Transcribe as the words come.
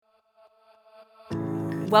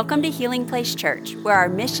Welcome to Healing Place Church, where our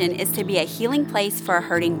mission is to be a healing place for a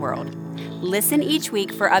hurting world. Listen each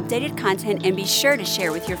week for updated content and be sure to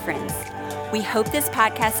share with your friends. We hope this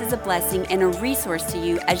podcast is a blessing and a resource to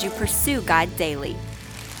you as you pursue God daily.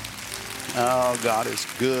 Oh, God is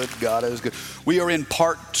good. God is good. We are in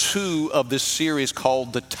part 2 of this series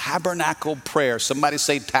called the Tabernacle Prayer. Somebody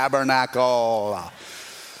say tabernacle.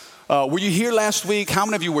 Were you here last week? How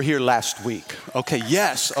many of you were here last week? Okay,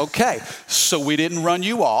 yes, okay. So we didn't run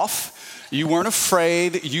you off. You weren't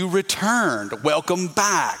afraid. You returned. Welcome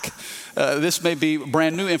back. This may be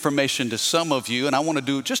brand new information to some of you, and I want to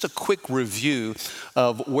do just a quick review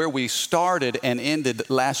of where we started and ended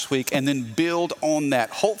last week and then build on that.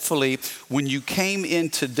 Hopefully, when you came in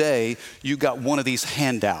today, you got one of these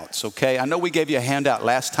handouts, okay? I know we gave you a handout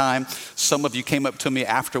last time. Some of you came up to me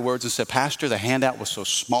afterwards and said, Pastor, the handout was so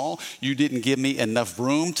small, you didn't give me enough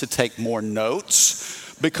room to take more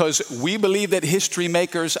notes, because we believe that history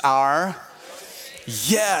makers are...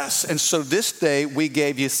 Yes, and so this day we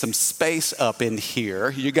gave you some space up in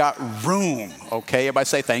here. You got room, okay? Everybody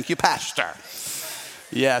say, thank you, Pastor.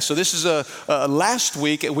 Yeah, so this is last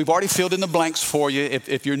week. We've already filled in the blanks for you.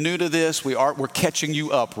 If you're new to this, we're catching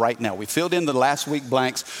you up right now. We filled in the last week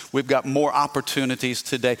blanks. We've got more opportunities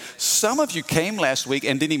today. Some of you came last week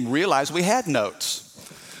and didn't even realize we had notes.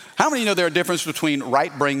 How many of you know there are a difference between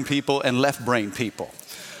right brain people and left brain people?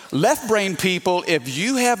 Left brain people, if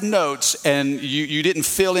you have notes and you didn't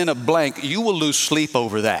fill in a blank, you will lose sleep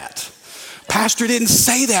over that. Pastor didn't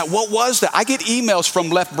say that. What was that? I get emails from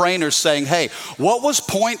left brainers saying, hey, what was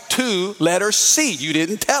point 2, letter C? You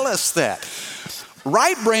didn't tell us that.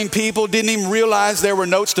 Right brain people didn't even realize there were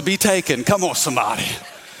notes to be taken. Come on, somebody.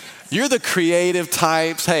 You're the creative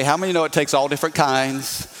types. Hey, how many know it takes all different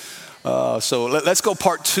kinds? So let's go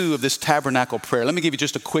part 2 of this tabernacle prayer. Let me give you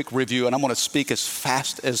just a quick review, and I'm going to speak as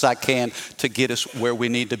fast as I can to get us where we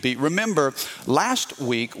need to be. Remember, last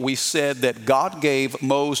week we said that God gave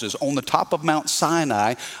Moses, on the top of Mount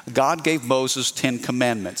Sinai, God gave Moses 10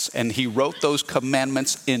 commandments, and he wrote those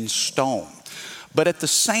commandments in stone. But at the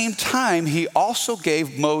same time, he also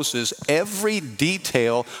gave Moses every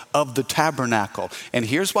detail of the tabernacle. And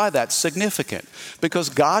here's why that's significant. Because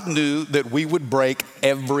God knew that we would break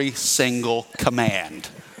every single command.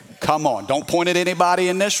 Come on, don't point at anybody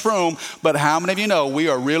in this room, but how many of you know we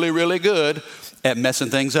are really, really good at messing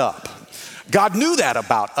things up? God knew that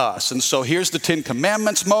about us. And so here's the 10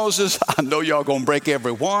 commandments, Moses. I know y'all gonna break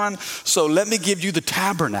every one. So let me give you the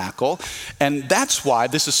tabernacle. And that's why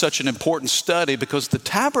this is such an important study, because the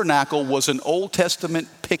tabernacle was an Old Testament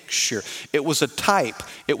picture. It was a type.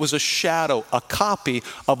 It was a shadow, a copy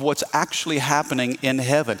of what's actually happening in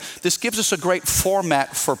heaven. This gives us a great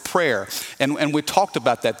format for prayer. And we talked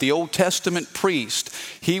about that. The Old Testament priest,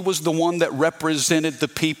 he was the one that represented the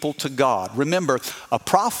people to God. Remember, a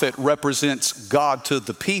prophet represents God to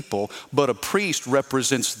the people, but a priest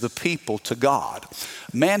represents the people to God.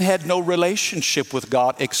 Man had no relationship with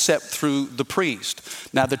God except through the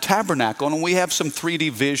priest. Now the tabernacle, and we have some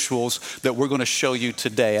 3D visuals that we're going to show you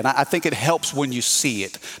today. And I think it helps when you see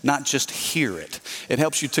it, not just hear it. It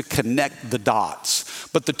helps you to connect the dots.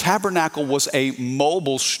 But the tabernacle was a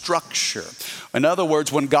mobile structure. In other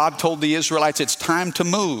words, when God told the Israelites it's time to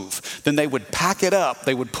move, then they would pack it up.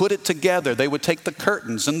 They would put it together. They would take the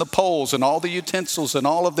curtains and the poles and all the utensils and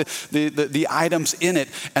all of the items in it,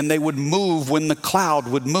 and they would move when the cloud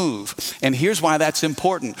would move. And here's why that's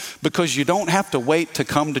important. Because you don't have to wait to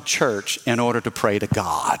come to church in order to pray to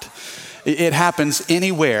God. It happens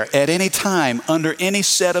anywhere, at any time, under any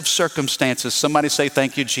set of circumstances. Somebody say,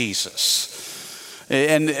 thank you, Jesus.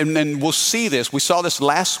 And we'll see this. We saw this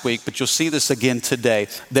last week, but you'll see this again today,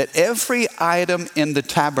 that every item in the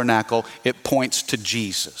tabernacle, it points to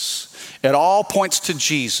Jesus. It all points to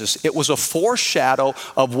Jesus. It was a foreshadow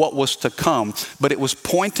of what was to come, but it was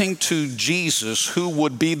pointing to Jesus, who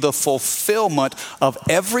would be the fulfillment of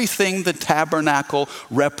everything the tabernacle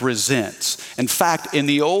represents. In fact, in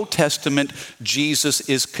the Old Testament, Jesus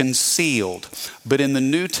is concealed, but in the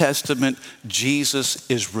New Testament, Jesus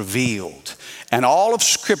is revealed. And all of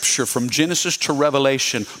Scripture, from Genesis to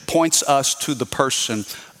Revelation, points us to the person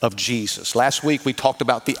of Jesus. Last week, we talked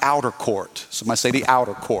about the outer court. Somebody say the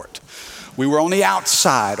outer court. We were on the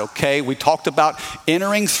outside, okay? We talked about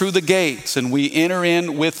entering through the gates, and we enter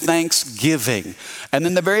in with thanksgiving. And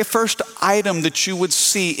then the very first item that you would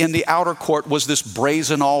see in the outer court was this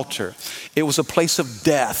brazen altar. It was a place of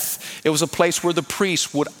death. It was a place where the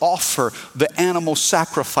priests would offer the animal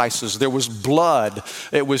sacrifices. There was blood.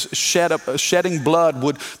 It was shedding blood.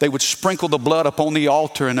 They would sprinkle the blood upon the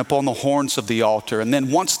altar and upon the horns of the altar. And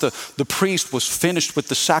then once the priest was finished with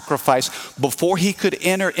the sacrifice, before he could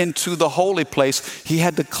enter into the holy place, he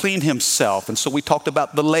had to clean himself. And so we talked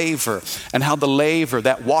about the laver and how the laver,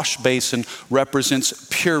 that wash basin, represents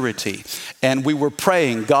purity. And we were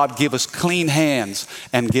praying, God, give us clean hands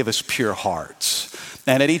and give us pure hearts.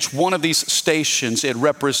 And at each one of these stations, it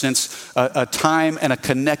represents a time and a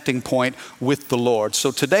connecting point with the Lord.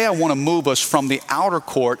 So today I want to move us from the outer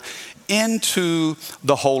court into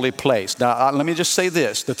the holy place. Now, let me just say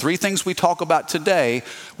this. The three things we talk about today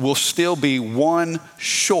will still be one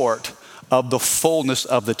short of the fullness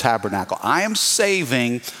of the tabernacle. I am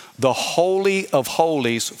saving the Holy of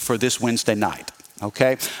Holies for this Wednesday night.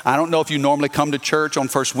 Okay, I don't know if you normally come to church on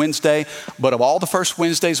First Wednesday, but of all the First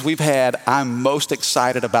Wednesdays we've had, I'm most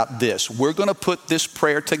excited about this. We're going to put this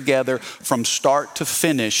prayer together from start to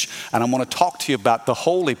finish, and I'm going to talk to you about the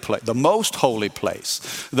holy place, the most holy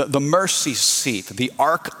place, the mercy seat, the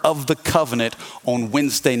Ark of the Covenant on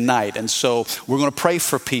Wednesday night. And so we're going to pray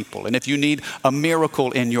for people. And if you need a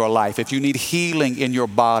miracle in your life, if you need healing in your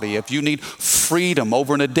body, if you need freedom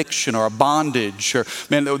over an addiction or a bondage, or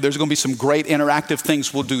man, there's going to be some great interactive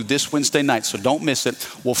things we'll do this Wednesday night, so don't miss it.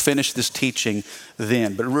 We'll finish this teaching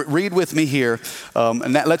then. But read with me here,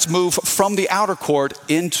 let's move from the outer court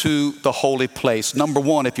into the holy place. Number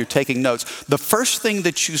one, if you're taking notes, the first thing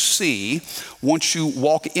that you see once you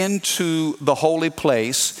walk into the holy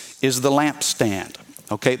place is the lampstand.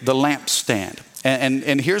 Okay, the lampstand.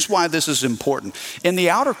 And here's why this is important. In the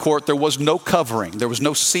outer court, there was no covering. There was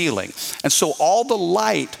no ceiling. And so all the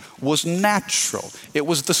light was natural. It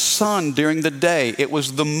was the sun during the day. It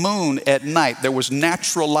was the moon at night. There was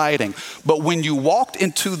natural lighting. But when you walked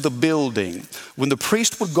into the building, when the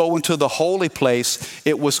priest would go into the holy place,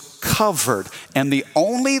 it was covered. And the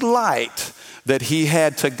only light that he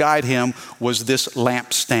had to guide him was this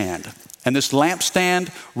lampstand. And this lampstand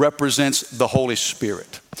represents the Holy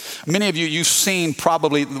Spirit. Many of you, you've seen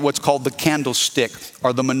probably what's called the candlestick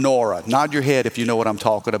or the menorah. Nod your head if you know what I'm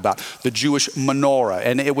talking about. The Jewish menorah.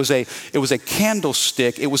 And it was a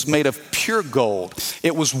candlestick. It was made of pure gold.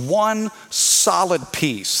 It was one solid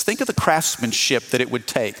piece. Think of the craftsmanship that it would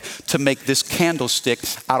take to make this candlestick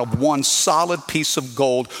out of one solid piece of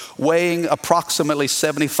gold weighing approximately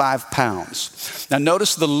 75 pounds. Now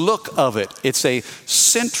notice the look of it. It's a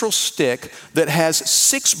central stick that has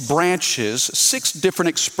 6 branches, 6 different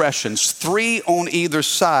expressions, 3 on either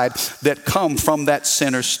side that come from that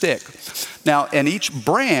center stick. Now, in each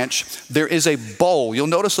branch, there is a bowl. You'll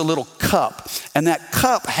notice a little cup, and that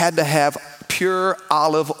cup had to have pure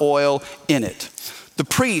olive oil in it. The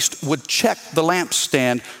priest would check the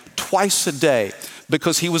lampstand twice a day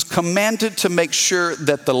because he was commanded to make sure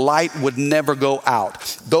that the light would never go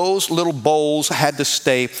out. Those little bowls had to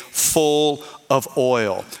stay full of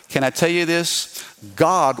oil. Can I tell you this?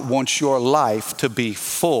 God wants your life to be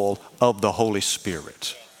full of the Holy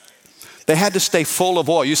Spirit. They had to stay full of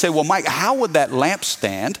oil. You say, well, Mike, how would that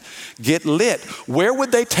lampstand get lit? Where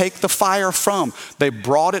would they take the fire from? They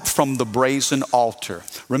brought it from the brazen altar.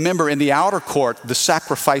 Remember, in the outer court, the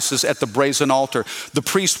sacrifices at the brazen altar, the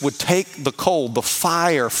priest would take the coal, the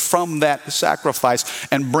fire from that sacrifice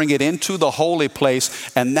and bring it into the holy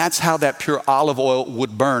place. And that's how that pure olive oil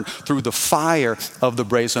would burn, through the fire of the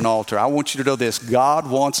brazen altar. I want you to know this. God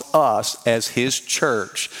wants us as his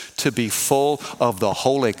church to be full of the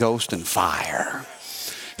Holy Ghost and fire.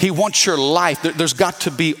 He wants your life. There's got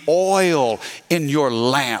to be oil in your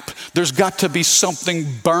lamp. There's got to be something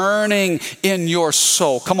burning in your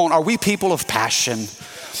soul. Come on, are we people of passion?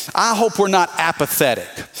 I hope we're not apathetic.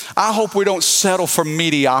 I hope we don't settle for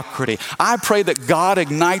mediocrity. I pray that God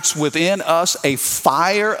ignites within us a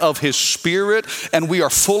fire of his Spirit, and we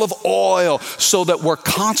are full of oil so that we're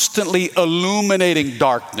constantly illuminating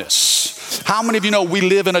darkness. How many of you know we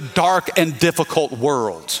live in a dark and difficult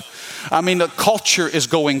world? I mean, the culture is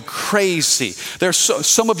going crazy. There's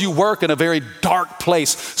some of you work in a very dark place.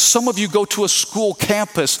 Some of you go to a school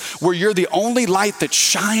campus where you're the only light that's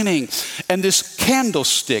shining. And this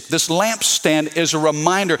candlestick, this lampstand, is a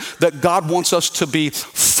reminder that God wants us to be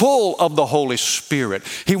full of the Holy Spirit.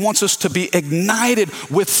 He wants us to be ignited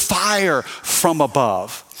with fire from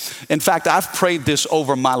above. In fact, I've prayed this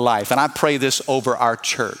over my life, and I pray this over our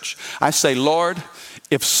church. I say, Lord,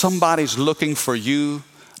 if somebody's looking for you,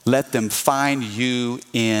 let them find you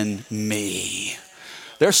in me.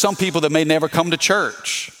 There's some people that may never come to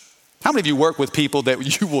church. How many of you work with people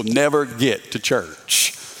that you will never get to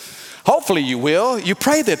church? Hopefully you will. You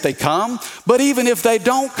pray that they come. But even if they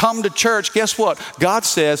don't come to church, guess what? God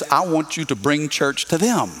says, I want you to bring church to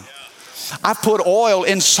them. I put oil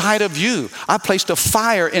inside of you. I placed a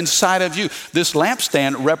fire inside of you. This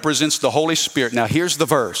lampstand represents the Holy Spirit. Now here's the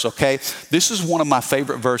verse, okay? This is one of my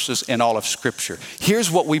favorite verses in all of Scripture. Here's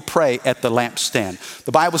what we pray at the lampstand.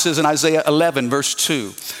 The Bible says in Isaiah 11, verse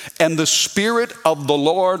 2, and the Spirit of the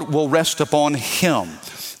Lord will rest upon him.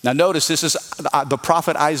 Now notice this is the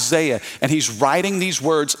prophet Isaiah, and he's writing these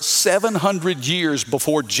words 700 years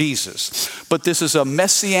before Jesus. But this is a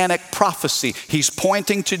messianic prophecy. He's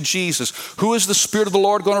pointing to Jesus. Who is the Spirit of the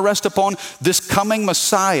Lord going to rest upon? This coming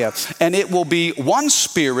Messiah. And it will be one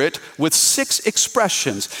Spirit with 6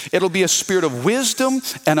 expressions. It'll be a spirit of wisdom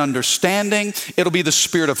and understanding. It'll be the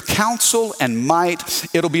spirit of counsel and might.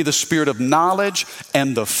 It'll be the spirit of knowledge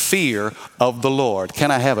and the fear of the Lord. Can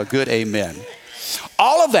I have a good amen?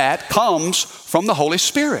 All of that comes from the Holy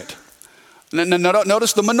Spirit.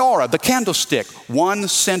 Notice the menorah, the candlestick, 1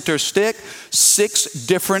 center stick, 6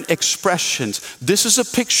 different expressions. This is a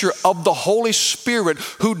picture of the Holy Spirit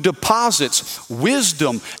who deposits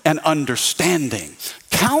wisdom and understanding,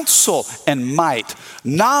 counsel and might,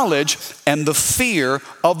 knowledge and the fear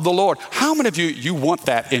of the Lord. How many of you want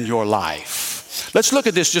that in your life? Let's look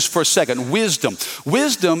at this just for a second. Wisdom.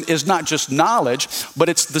 Wisdom is not just knowledge, but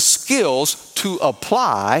it's the skills to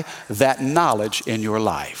apply that knowledge in your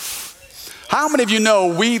life. How many of you know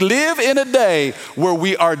we live in a day where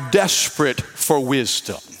we are desperate for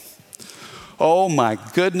wisdom? Oh my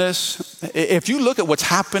goodness. If you look at what's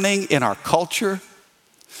happening in our culture,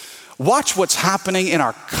 watch what's happening in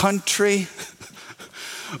our country,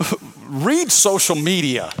 read social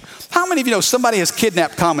media. How many of you know somebody has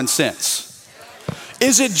kidnapped common sense?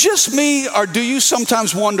 Is it just me, or do you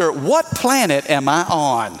sometimes wonder, what planet am I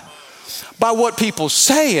on? By what people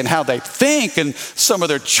say and how they think and some of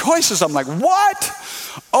their choices, I'm like, what?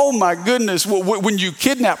 Oh my goodness, when you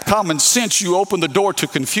kidnap common sense, you open the door to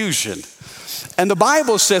confusion. And the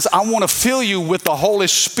Bible says, I want to fill you with the Holy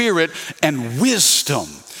Spirit and wisdom.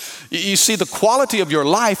 You see, the quality of your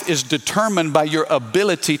life is determined by your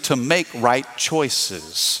ability to make right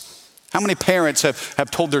choices. How many parents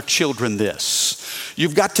have told their children this?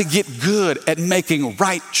 You've got to get good at making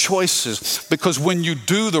right choices, because when you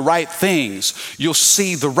do the right things, you'll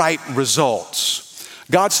see the right results.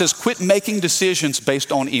 God says, quit making decisions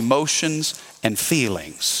based on emotions and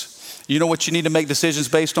feelings. You know what you need to make decisions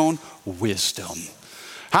based on? Wisdom.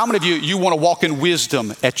 How many of you want to walk in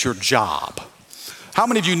wisdom at your job? How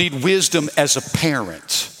many of you need wisdom as a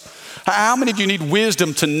parent? How many of you need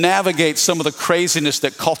wisdom to navigate some of the craziness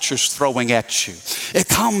that culture's throwing at you? It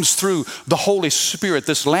comes through the Holy Spirit.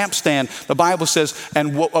 This lampstand, the Bible says,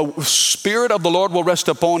 and a Spirit of the Lord will rest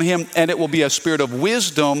upon him, and it will be a spirit of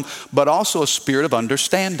wisdom, but also a spirit of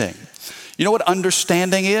understanding. You know what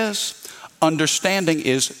understanding is? Understanding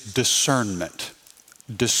is discernment.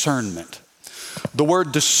 Discernment. The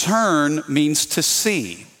word discern means to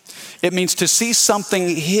see. It means to see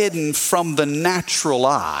something hidden from the natural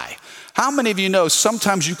eye. How many of you know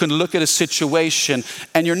sometimes you can look at a situation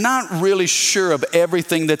and you're not really sure of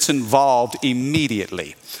everything that's involved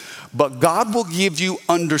immediately? But God will give you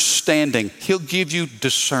understanding. He'll give you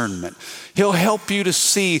discernment. He'll help you to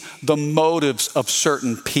see the motives of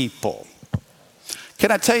certain people.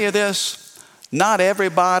 Can I tell you this? Not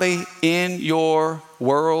everybody in your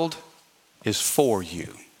world is for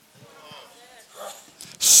you.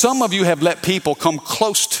 Some of you have let people come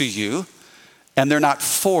close to you and they're not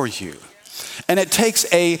for you. And it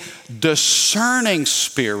takes a discerning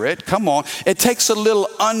spirit. Come on. It takes a little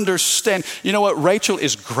understanding. You know what? Rachel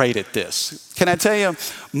is great at this. Can I tell you?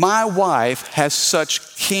 My wife has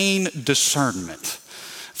such keen discernment.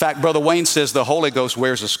 In fact, Brother Wayne says the Holy Ghost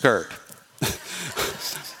wears a skirt.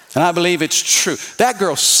 And I believe it's true. That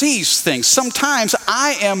girl sees things. Sometimes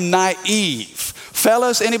I am naive.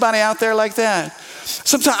 Fellas, anybody out there like that?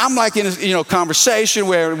 Sometimes I'm like in a conversation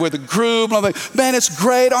with a group, and I'm like, man, it's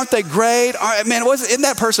great. Aren't they great? Man, isn't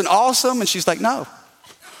that person awesome? And she's like, no.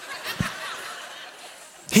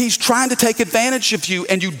 He's trying to take advantage of you,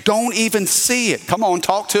 and you don't even see it. Come on,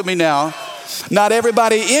 talk to me now. Not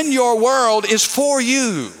everybody in your world is for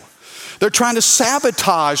you. They're trying to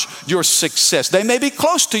sabotage your success. They may be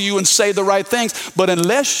close to you and say the right things, but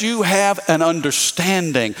unless you have an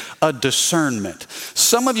understanding, a discernment.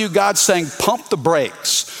 Some of you, God's saying, pump the brakes,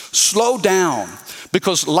 slow down,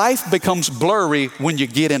 because life becomes blurry when you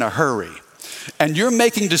get in a hurry. And you're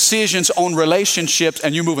making decisions on relationships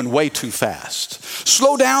and you're moving way too fast.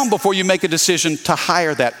 Slow down before you make a decision to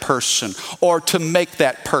hire that person or to make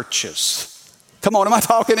that purchase. Come on, am I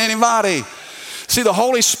talking to anybody? See, the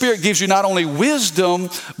Holy Spirit gives you not only wisdom,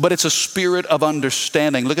 but it's a spirit of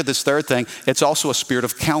understanding. Look at this third thing. It's also a spirit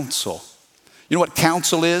of counsel. You know what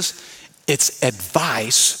counsel is? It's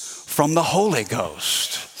advice from the Holy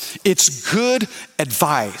Ghost. It's good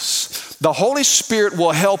advice. The Holy Spirit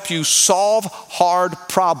will help you solve hard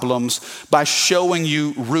problems by showing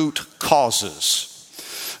you root causes.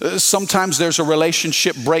 Sometimes there's a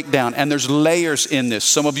relationship breakdown and there's layers in this.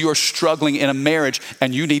 Some of you are struggling in a marriage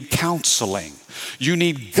and you need counseling. You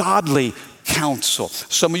need godly counsel.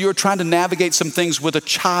 Some of you are trying to navigate some things with a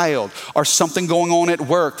child or something going on at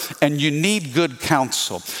work and you need good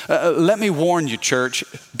counsel. Let me warn you, church,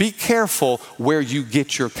 be careful where you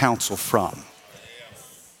get your counsel from.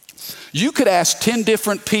 You could ask 10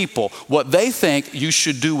 different people what they think you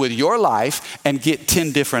should do with your life and get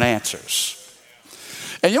 10 different answers.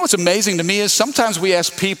 And you know what's amazing to me is sometimes we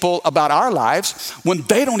ask people about our lives when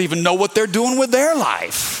they don't even know what they're doing with their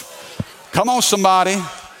life. Come on, somebody.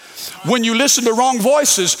 When you listen to wrong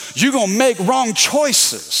voices, you're going to make wrong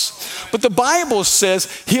choices. But the Bible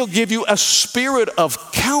says he'll give you a spirit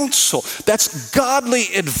of counsel. That's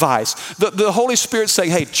godly advice. The Holy Spirit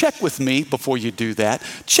saying, hey, check with me before you do that.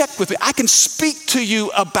 Check with me. I can speak to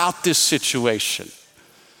you about this situation.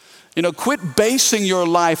 You know, quit basing your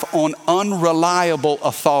life on unreliable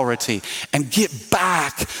authority and get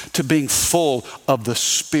back to being full of the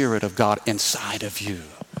Spirit of God inside of you.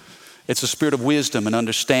 It's a spirit of wisdom and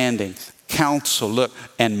understanding, counsel, look,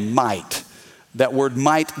 and might. That word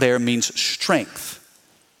might there means strength.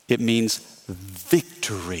 It means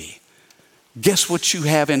victory. Guess what you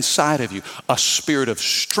have inside of you? A spirit of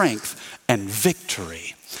strength and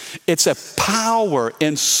victory. It's a power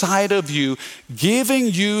inside of you giving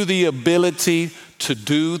you the ability to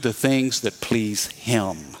do the things that please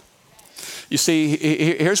Him. You see,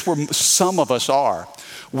 here's where some of us are.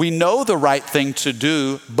 We know the right thing to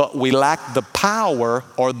do, but we lack the power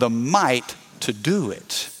or the might to do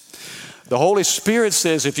it. The Holy Spirit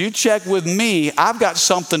says, if you check with me, I've got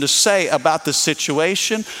something to say about the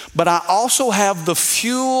situation, but I also have the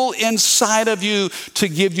fuel inside of you to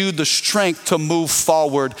give you the strength to move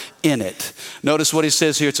forward in it. Notice what he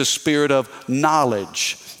says here. It's a spirit of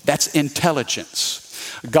knowledge. That's intelligence.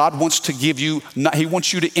 God wants to give you, He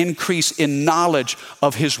wants you to increase in knowledge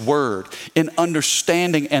of His Word, in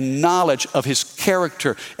understanding and knowledge of His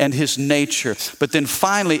character and His nature. But then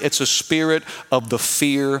finally, it's a spirit of the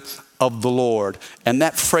fear of the Lord. And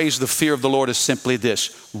that phrase, the fear of the Lord, is simply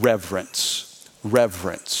this: reverence,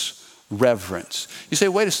 reverence, reverence. You say,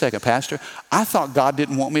 wait a second, Pastor, I thought God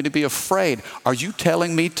didn't want me to be afraid. Are you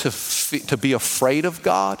telling me to be afraid of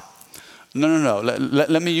God? No.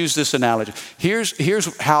 Let me use this analogy.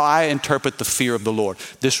 Here's how I interpret the fear of the Lord.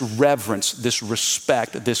 This reverence, this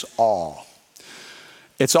respect, this awe.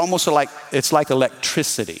 It's almost like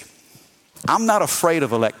electricity. I'm not afraid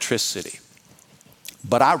of electricity,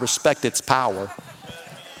 but I respect its power.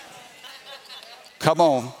 Come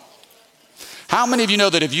on. How many of you know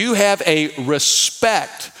that if you have a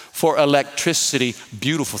respect for electricity,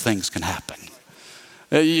 beautiful things can happen?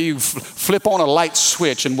 You flip on a light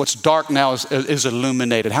switch and what's dark now is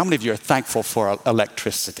illuminated. How many of you are thankful for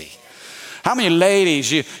electricity? How many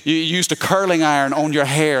ladies, you used a curling iron on your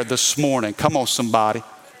hair this morning? Come on, somebody.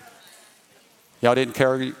 Y'all didn't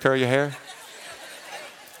curl your hair?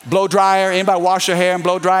 Blow dryer, anybody wash your hair and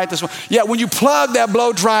blow dry it this morning? Yeah, when you plug that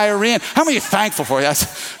blow dryer in, how many are thankful for it?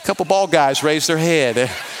 A couple bald guys raised their head.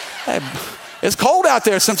 Hey, it's cold out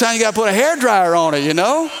there. Sometimes you got to put a hair dryer on it, you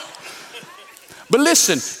know? But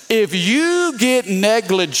listen, if you get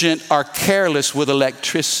negligent or careless with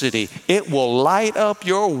electricity, it will light up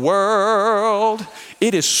your world.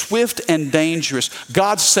 It is swift and dangerous.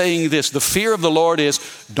 God's saying this, the fear of the Lord is,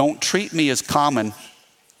 don't treat me as common.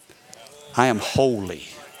 I am holy.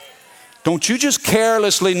 Don't you just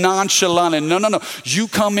carelessly, nonchalantly, no. You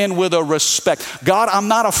come in with a respect. God, I'm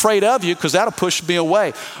not afraid of you because that'll push me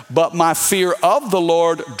away. But my fear of the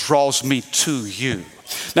Lord draws me to you.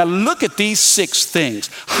 Now look at these 6 things.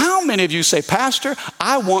 How many of you say, Pastor,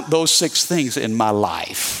 I want those 6 things in my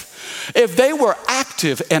life? If they were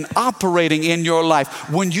active and operating in your life,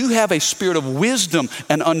 when you have a spirit of wisdom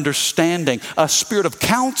and understanding, a spirit of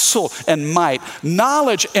counsel and might,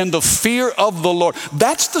 knowledge and the fear of the Lord,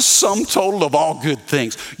 that's the sum total of all good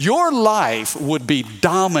things. Your life would be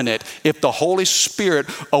dominant if the Holy Spirit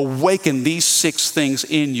awakened these 6 things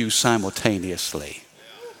in you simultaneously.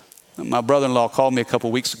 My brother-in-law called me a couple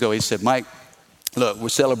weeks ago. He said, Mike, look, we're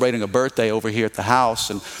celebrating a birthday over here at the house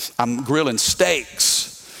and I'm grilling steaks.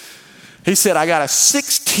 He said, I got a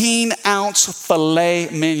 16-ounce filet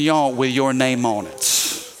mignon with your name on it.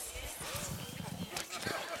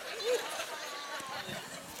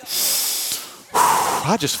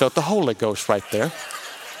 I just felt the Holy Ghost right there.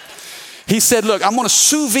 He said, look, I'm going to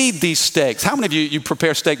sous vide these steaks. How many of you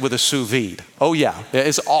prepare steak with a sous vide? Oh, yeah,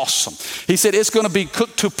 it's awesome. He said, it's going to be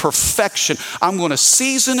cooked to perfection. I'm going to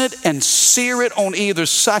season it and sear it on either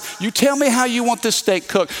side. You tell me how you want this steak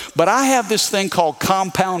cooked, but I have this thing called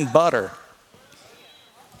compound butter.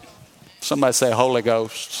 Somebody say Holy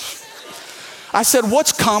Ghost. I said,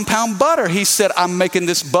 what's compound butter? He said, I'm making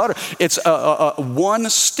this butter. It's one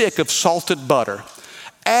stick of salted butter.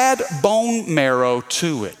 Add bone marrow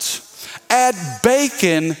to it. Add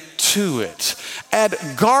bacon to it. Add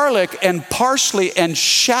garlic and parsley and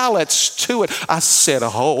shallots to it. I said,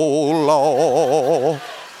 oh, Lord.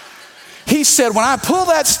 He said, when I pull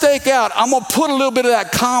that steak out, I'm going to put a little bit of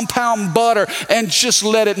that compound butter and just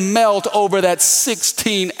let it melt over that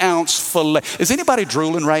 16-ounce filet. Is anybody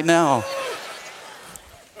drooling right now?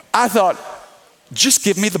 I thought, just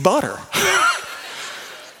give me the butter.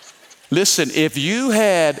 Listen, if you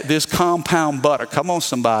had this compound butter, come on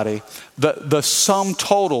somebody, the sum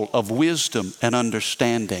total of wisdom and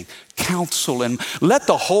understanding, counsel, and let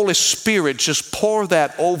the Holy Spirit just pour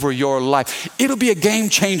that over your life. It'll be a game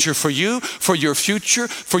changer for you, for your future,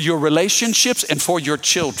 for your relationships, and for your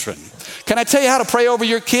children. Can I tell you how to pray over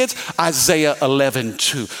your kids? Isaiah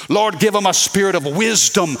 11:2. Lord, give them a spirit of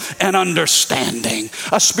wisdom and understanding,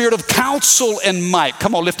 a spirit of counsel and might.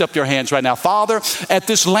 Come on, lift up your hands right now. Father, at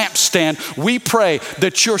this lampstand, we pray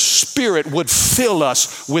that your spirit would fill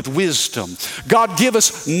us with wisdom. God, give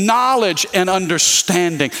us knowledge and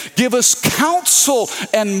understanding. Give us counsel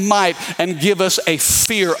and might, and give us a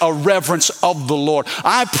fear, a reverence of the Lord.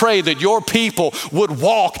 I pray that your people would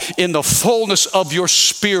walk in the fullness of your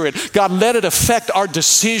spirit. God, let it affect our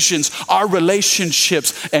decisions, our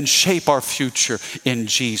relationships, and shape our future in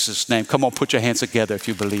Jesus' name. Come on, put your hands together if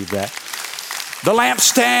you believe that. The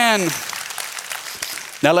lampstand.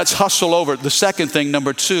 Now let's hustle over. The second thing,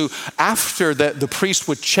 number 2, after that the priest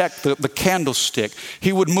would check the candlestick,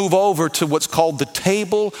 he would move over to what's called the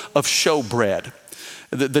table of showbread.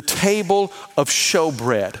 The table of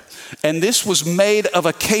showbread. And this was made of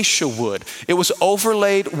acacia wood. It was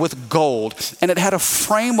overlaid with gold, and it had a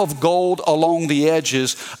frame of gold along the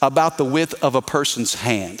edges about the width of a person's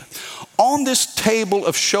hand. On this table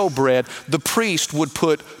of showbread, the priest would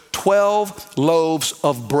put 12 loaves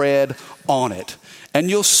of bread on it. And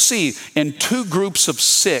you'll see in 2 groups of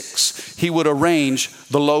 6, he would arrange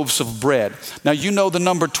the loaves of bread. Now, you know the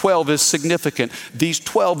number 12 is significant. These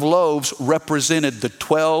 12 loaves represented the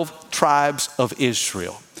 12 tribes of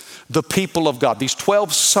Israel, the people of God, these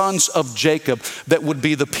 12 sons of Jacob that would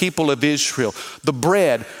be the people of Israel. The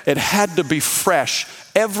bread, it had to be fresh.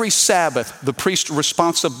 Every Sabbath, the priest's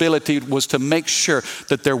responsibility was to make sure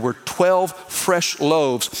that there were 12 fresh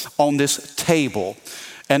loaves on this table.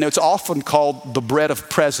 And it's often called the bread of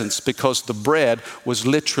presence because the bread was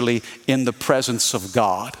literally in the presence of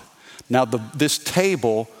God. Now, this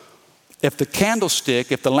table, if the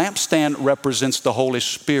lampstand represents the Holy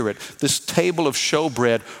Spirit, this table of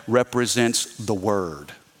showbread represents the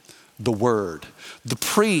Word. The Word. The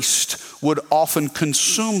priest would often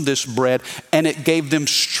consume this bread, and it gave them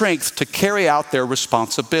strength to carry out their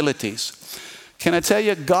responsibilities. Can I tell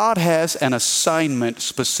you, God has an assignment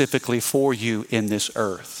specifically for you in this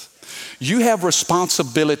earth. You have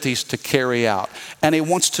responsibilities to carry out, and He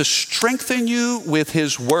wants to strengthen you with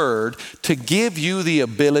His Word to give you the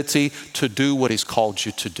ability to do what He's called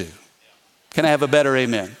you to do. Can I have a better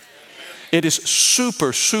amen? It is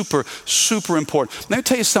super, super, super important. Let me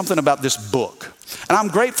tell you something about this book. And I'm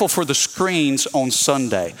grateful for the screens on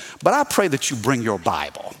Sunday, but I pray that you bring your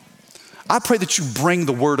Bible. I pray that you bring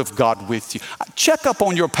the Word of God with you. Check up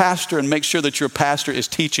on your pastor and make sure that your pastor is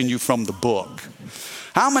teaching you from the book.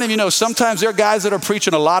 How many of you know sometimes there are guys that are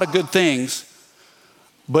preaching a lot of good things,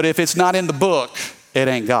 but if it's not in the book, it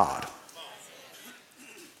ain't God.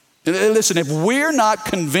 Listen, if we're not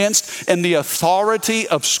convinced in the authority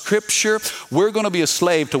of Scripture, we're going to be a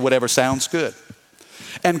slave to whatever sounds good.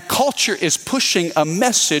 And culture is pushing a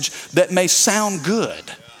message that may sound good.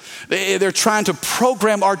 They're trying to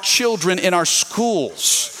program our children in our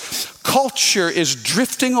schools. Culture is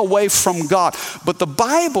drifting away from God. But the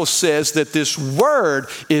Bible says that this Word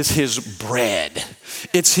is His bread.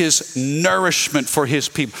 It's His nourishment for His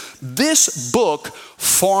people. This book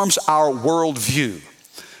forms our worldview.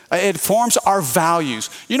 It forms our values.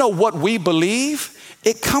 You know what we believe?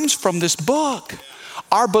 It comes from this book.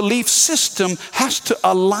 Our belief system has to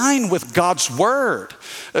align with God's Word.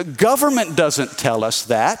 Government doesn't tell us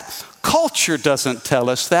that. Culture doesn't tell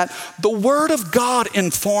us that. The Word of God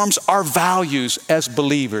informs our values as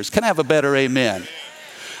believers. Can I have a better amen?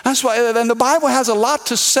 That's why, and the Bible has a lot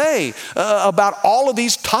to say about all of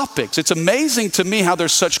these topics. It's amazing to me how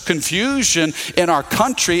there's such confusion in our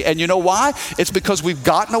country, and you know why? It's because we've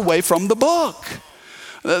gotten away from the book.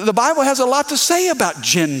 The Bible has a lot to say about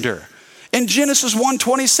gender. In Genesis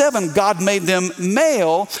 1:27, God made them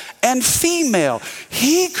male and female.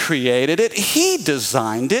 He created it. He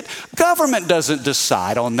designed it. Government doesn't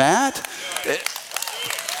decide on that.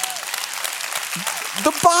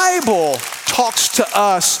 The Bible talks to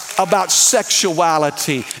us about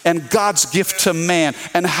sexuality and God's gift to man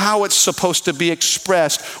and how it's supposed to be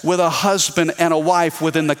expressed with a husband and a wife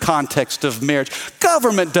within the context of marriage.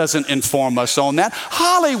 Government doesn't inform us on that.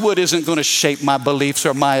 Hollywood isn't going to shape my beliefs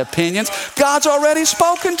or my opinions. God's already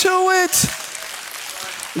spoken to it.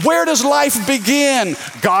 Where does life begin?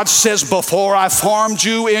 God says, before I formed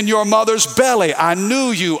you in your mother's belly, I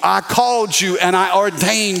knew you, I called you, and I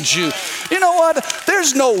ordained you. You know what?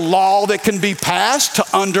 There's no law that can be passed to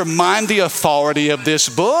undermine the authority of this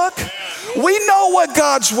book. We know what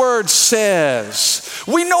God's word says.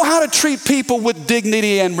 We know how to treat people with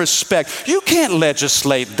dignity and respect. You can't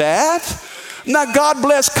legislate that. Now, God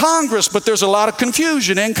bless Congress, but there's a lot of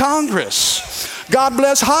confusion in Congress. God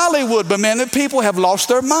bless Hollywood, but man, the people have lost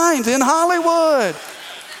their minds in Hollywood.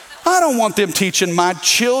 I don't want them teaching my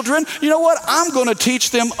children. You know what? I'm going to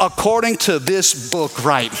teach them according to this book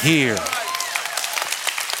right here.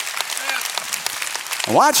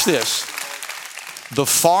 Watch this. The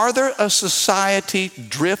farther a society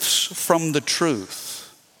drifts from the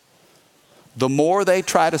truth, the more they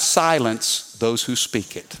try to silence those who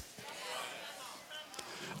speak it.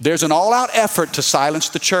 There's an all-out effort to silence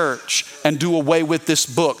the church and do away with this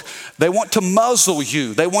book. They want to muzzle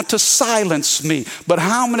you. They want to silence me. But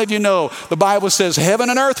how many of you know the Bible says heaven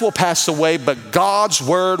and earth will pass away, but God's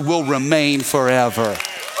word will remain forever?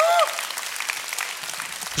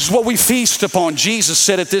 This is what we feast upon. Jesus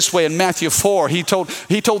said it this way in Matthew 4. He told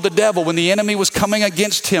the devil when the enemy was coming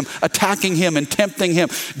against him, attacking him and tempting him,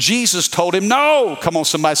 Jesus told him, no. Come on,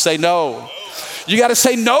 somebody say no. You got to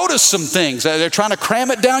say no to some things. They're trying to cram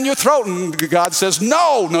it down your throat, and God says,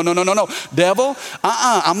 no. Devil,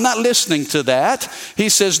 I'm not listening to that. He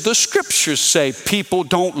says, the scriptures say people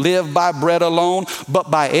don't live by bread alone, but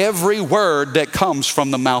by every word that comes from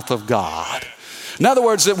the mouth of God. In other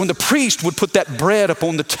words, that when the priest would put that bread up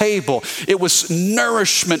on the table, it was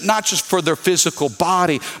nourishment, not just for their physical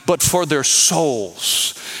body, but for their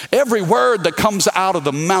souls. Every word that comes out of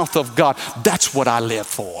the mouth of God, that's what I live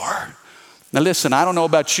for. Now listen, I don't know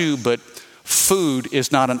about you, but food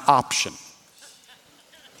is not an option.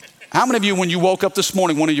 How many of you, when you woke up this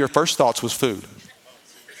morning, one of your first thoughts was food?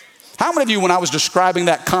 How many of you, when I was describing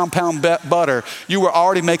that compound butter, you were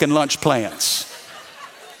already making lunch plans?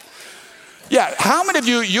 Yeah, how many of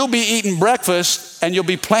you, you'll be eating breakfast and you'll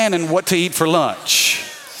be planning what to eat for lunch?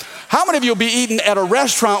 How many of you will be eating at a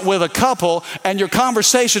restaurant with a couple and your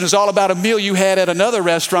conversation is all about a meal you had at another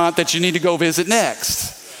restaurant that you need to go visit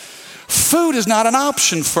next? Food is not an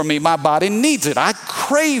option for me. My body needs it. I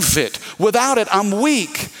crave it. Without it, I'm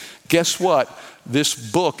weak. Guess what?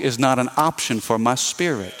 This book is not an option for my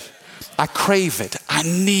spirit. I crave it. I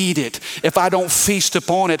need it. If I don't feast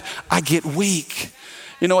upon it, I get weak.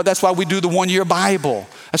 You know what? That's why we do the 1-year Bible.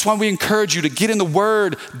 That's why we encourage you to get in the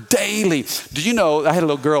Word daily. Do you know, I had a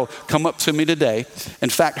little girl come up to me today.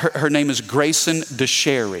 In fact, her name is Grayson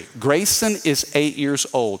DeSherry. Grayson is 8 years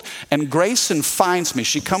old. And Grayson finds me.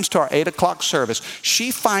 She comes to our 8 o'clock service.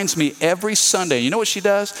 She finds me every Sunday. You know what she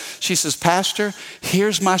does? She says, Pastor,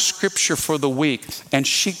 here's my scripture for the week. And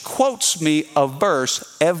she quotes me a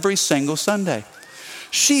verse every single Sunday.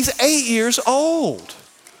 She's 8 years old.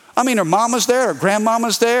 I mean, her mama's there, her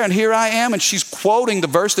grandmama's there, and here I am, and she's quoting the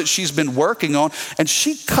verse that she's been working on, and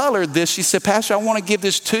she colored this. She said, Pastor, I want to give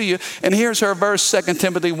this to you, and here's her verse, 2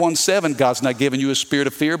 Timothy 1:7. God's not giving you a spirit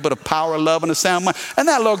of fear, but a power, love, and a sound mind. And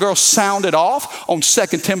that little girl sounded off on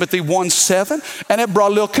 2 Timothy 1:7, and it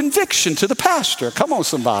brought a little conviction to the pastor. Come on,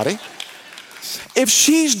 somebody. If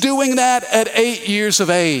she's doing that at 8 years of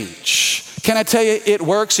age, can I tell you, it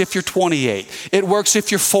works if you're 28. It works if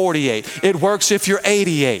you're 48. It works if you're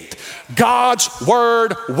 88. God's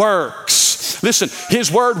word works. Listen,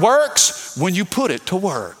 his word works when you put it to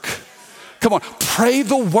work. Come on, pray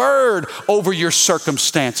the word over your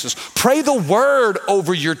circumstances. Pray the word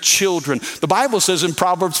over your children. The Bible says in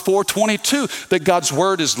Proverbs 4:22 that God's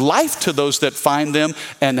word is life to those that find them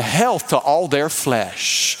and health to all their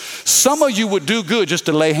flesh. Some of you would do good just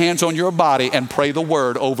to lay hands on your body and pray the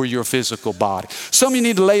word over your physical body. Some of you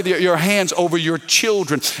need to lay your hands over your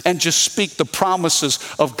children and just speak the promises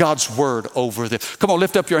of God's word over them. Come on,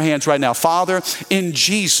 lift up your hands right now. Father, in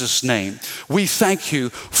Jesus' name, we thank you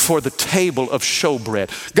for the table table of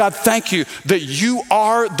showbread. God, thank you that you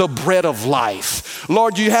are the bread of life.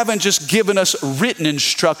 Lord, you haven't just given us written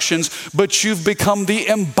instructions, but you've become the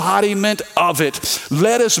embodiment of it.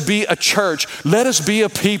 Let us be a church. Let us be a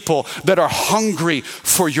people that are hungry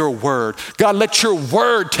for your word. God, let your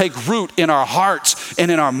word take root in our hearts and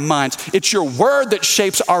in our minds. It's your word that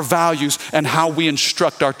shapes our values and how we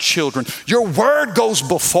instruct our children. Your word goes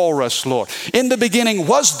before us, Lord. In the beginning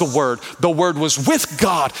was the word. The word was with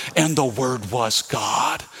God, and the word was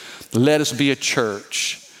God. Let us be a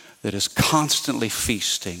church that is constantly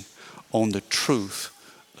feasting on the truth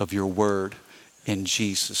of your word in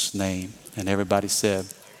Jesus' name. And everybody said,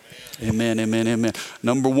 amen, amen, amen.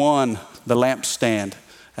 Number one, the lampstand.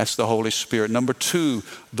 That's the Holy Spirit. Number two,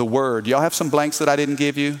 the word. Y'all have some blanks that I didn't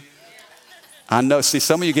give you? I know, see,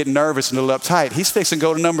 some of you get nervous and a little uptight. He's fixing to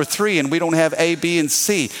go to number 3, and we don't have A, B, and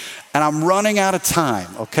C. And I'm running out of time,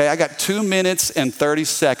 okay? I got 2 minutes and 30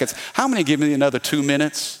 seconds. How many give me another 2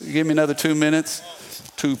 minutes? You give me another 2 minutes?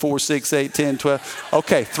 2, 4, 6, 8, 10, 12.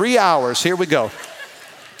 Okay, 3 hours. Here we go.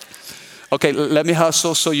 Okay, let me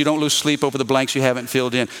hustle so you don't lose sleep over the blanks you haven't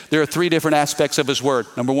filled in. There are 3 different aspects of his word.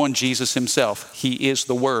 Number 1, Jesus himself. He is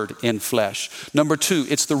the word in flesh. Number 2,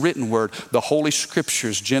 it's the written word, the Holy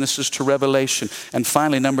Scriptures, Genesis to Revelation. And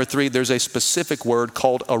finally, number 3, there's a specific word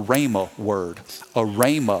called a rhema word. A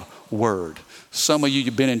rhema word. Some of you,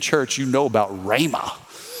 you've been in church, you know about rhema.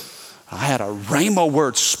 I had a rhema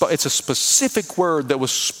word. It's a specific word that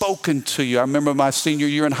was spoken to you. I remember my senior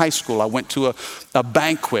year in high school, I went to a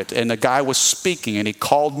banquet and a guy was speaking and he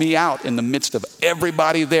called me out in the midst of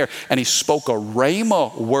everybody there and he spoke a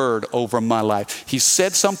rhema word over my life. He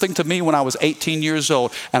said something to me when I was 18 years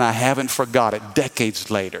old and I haven't forgot it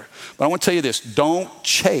decades later. But I want to tell you this, don't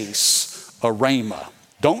chase a rhema.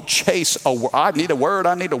 Don't chase a word. I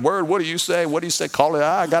need a word. What do you say? What do you say? Call it.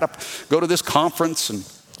 I got to go to this conference and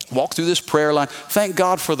walk through this prayer line. Thank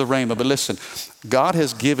God for the rhema. But listen, God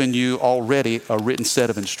has given you already a written set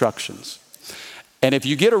of instructions. And if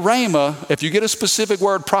you get a rhema, if you get a specific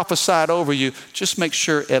word prophesied over you, just make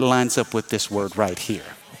sure it lines up with this word right here.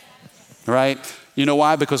 Right? You know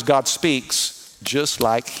why? Because God speaks just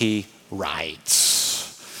like he writes.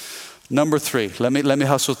 Number 3, let me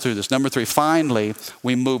hustle through this. Number 3, finally,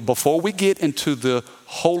 we move, before we get into the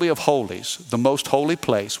Holy of Holies, the most holy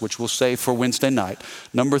place, which we'll save for Wednesday night.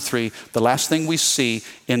 Number 3, the last thing we see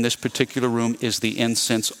in this particular room is the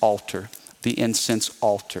incense altar. The incense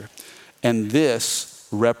altar. And this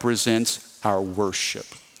represents our worship.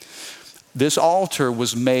 This altar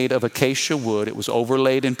was made of acacia wood. It was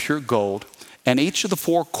overlaid in pure gold. And each of the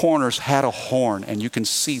 4 corners had a horn, and you can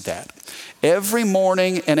see that. Every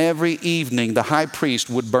morning and every evening, the high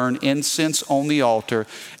priest would burn incense on the altar,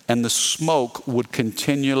 and the smoke would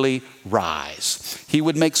continually rise. He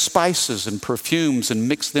would make spices and perfumes and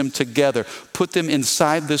mix them together, put them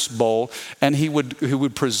inside this bowl, and he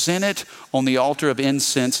would present it on the altar of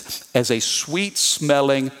incense as a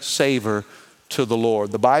sweet-smelling savor to the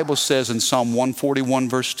Lord. The Bible says in Psalm 141,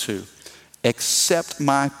 verse 2, "Accept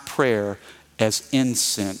my prayer as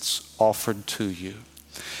incense offered to you,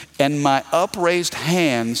 and my upraised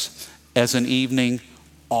hands as an evening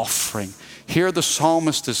offering." Here the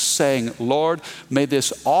psalmist is saying, Lord, may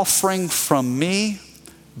this offering from me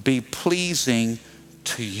be pleasing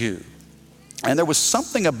to you. And there was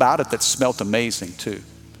something about it that smelled amazing too.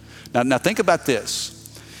 Now think about this.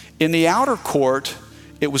 In the outer court,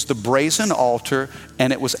 it was the brazen altar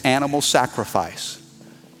and it was animal sacrifice.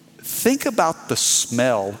 Think about the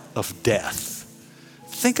smell of death.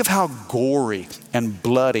 Think of how gory and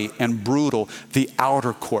bloody and brutal the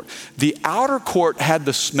outer court. The outer court had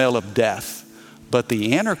the smell of death, but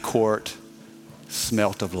the inner court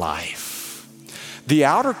smelt of life. The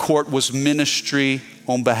outer court was ministry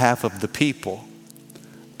on behalf of the people,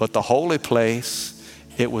 but the holy place,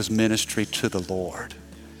 it was ministry to the Lord.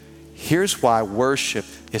 Here's why worship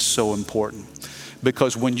is so important.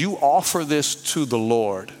 Because when you offer this to the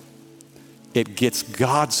Lord, it gets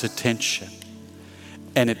God's attention.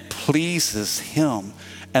 And it pleases him.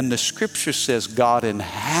 And the scripture says God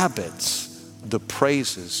inhabits the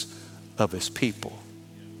praises of his people.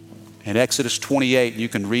 In Exodus 28, you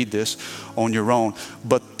can read this on your own,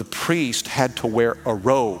 but the priest had to wear a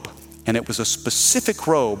robe. And it was a specific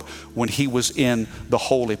robe when he was in the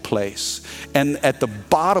holy place. And at the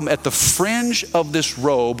bottom, at the fringe of this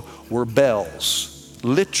robe were bells.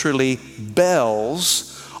 Literally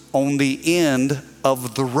bells on the end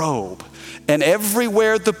of the robe. And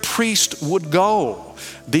everywhere the priest would go,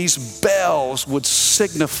 these bells would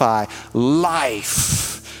signify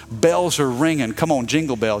life. Bells are ringing. Come on,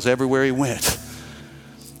 jingle bells everywhere he went.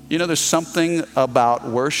 You know, there's something about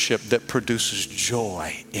worship that produces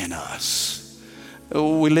joy in us.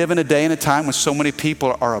 We live in a day and a time when so many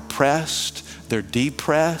people are oppressed, they're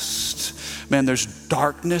depressed. Man, there's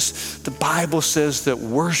darkness. The Bible says that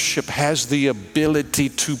worship has the ability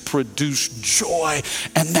to produce joy,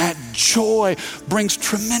 and that joy brings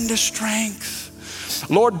tremendous strength.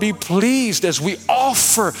 Lord, be pleased as we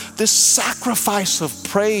offer this sacrifice of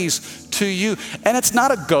praise to you. And it's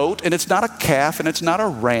not a goat, and it's not a calf, and it's not a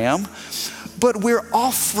ram, but we're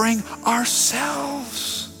offering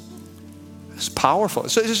ourselves. It's powerful.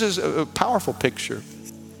 So this is a powerful picture.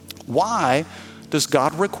 Why does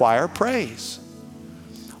God require praise?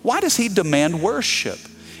 Why does he demand worship?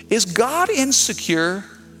 Is God insecure?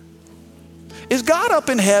 Is God up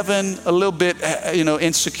in heaven a little bit,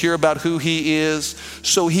 insecure about who he is?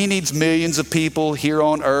 So he needs millions of people here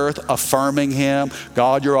on earth affirming him.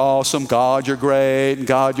 God, you're awesome. God, you're great.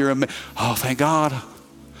 God, you're amazing. Oh, thank God.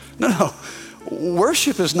 No.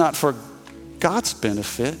 Worship is not for God's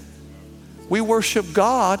benefit. We worship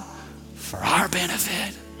God for our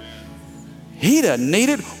benefit. He doesn't need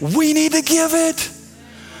it. We need to give it.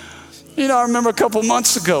 You know, I remember a couple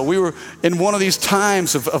months ago, we were in one of these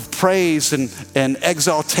times of praise and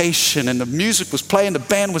exaltation, and the music was playing, the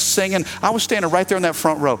band was singing. I was standing right there in that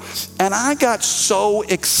front row, and I got so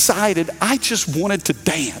excited, I just wanted to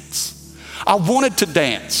dance. I wanted to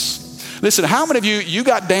dance. Listen, how many of you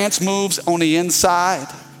got dance moves on the inside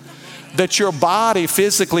that your body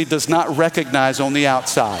physically does not recognize on the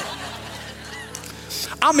outside?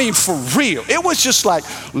 I mean, for real. It was just like,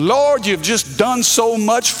 Lord, you've just done so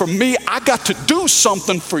much for me. I got to do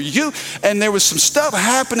something for you. And there was some stuff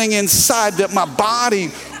happening inside that my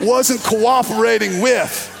body wasn't cooperating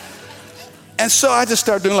with. And so I just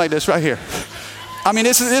started doing like this right here. I mean,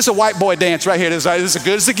 this is a white boy dance right here. This is as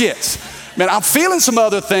good as it gets. Man, I'm feeling some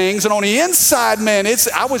other things. And on the inside, man,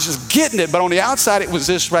 I was just getting it. But on the outside, it was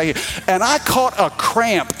this right here. And I caught a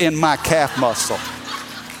cramp in my calf muscle.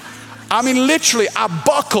 I mean, literally, I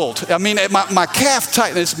buckled. I mean, my calf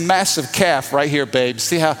tightened. This massive calf right here, babe.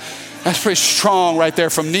 See how that's pretty strong right there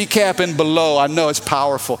from kneecap and below. I know it's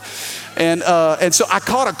powerful. And so I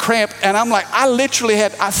caught a cramp, and I'm like, I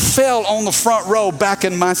fell on the front row back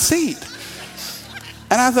in my seat.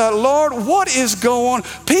 And I thought, Lord, what is going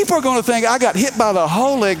on? People are going to think I got hit by the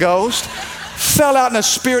Holy Ghost, fell out in the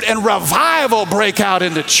spirit, and revival break out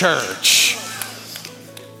in the church.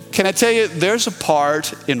 Can I tell you, there's a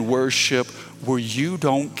part in worship where you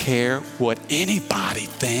don't care what anybody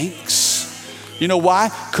thinks. You know why?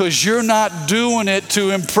 Because you're not doing it to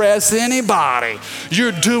impress anybody.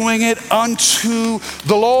 You're doing it unto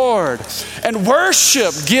the Lord. And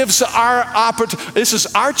worship gives our opportunity. This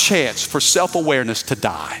is our chance for self-awareness to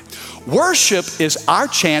die. Worship is our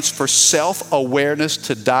chance for self-awareness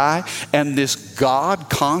to die, and this God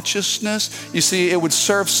consciousness. You see, it would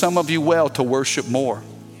serve some of you well to worship more,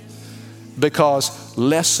 because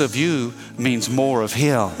less of you means more of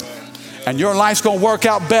him. And your life's going to work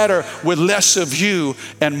out better with less of you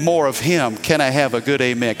and more of him. Can I have a good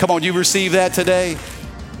amen? Come on, you receive that today?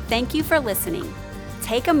 Thank you for listening.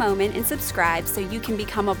 Take a moment and subscribe so you can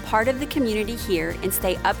become a part of the community here and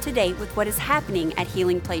stay up to date with what is happening at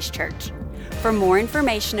Healing Place Church. For more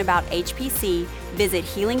information about HPC, visit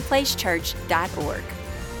healingplacechurch.org.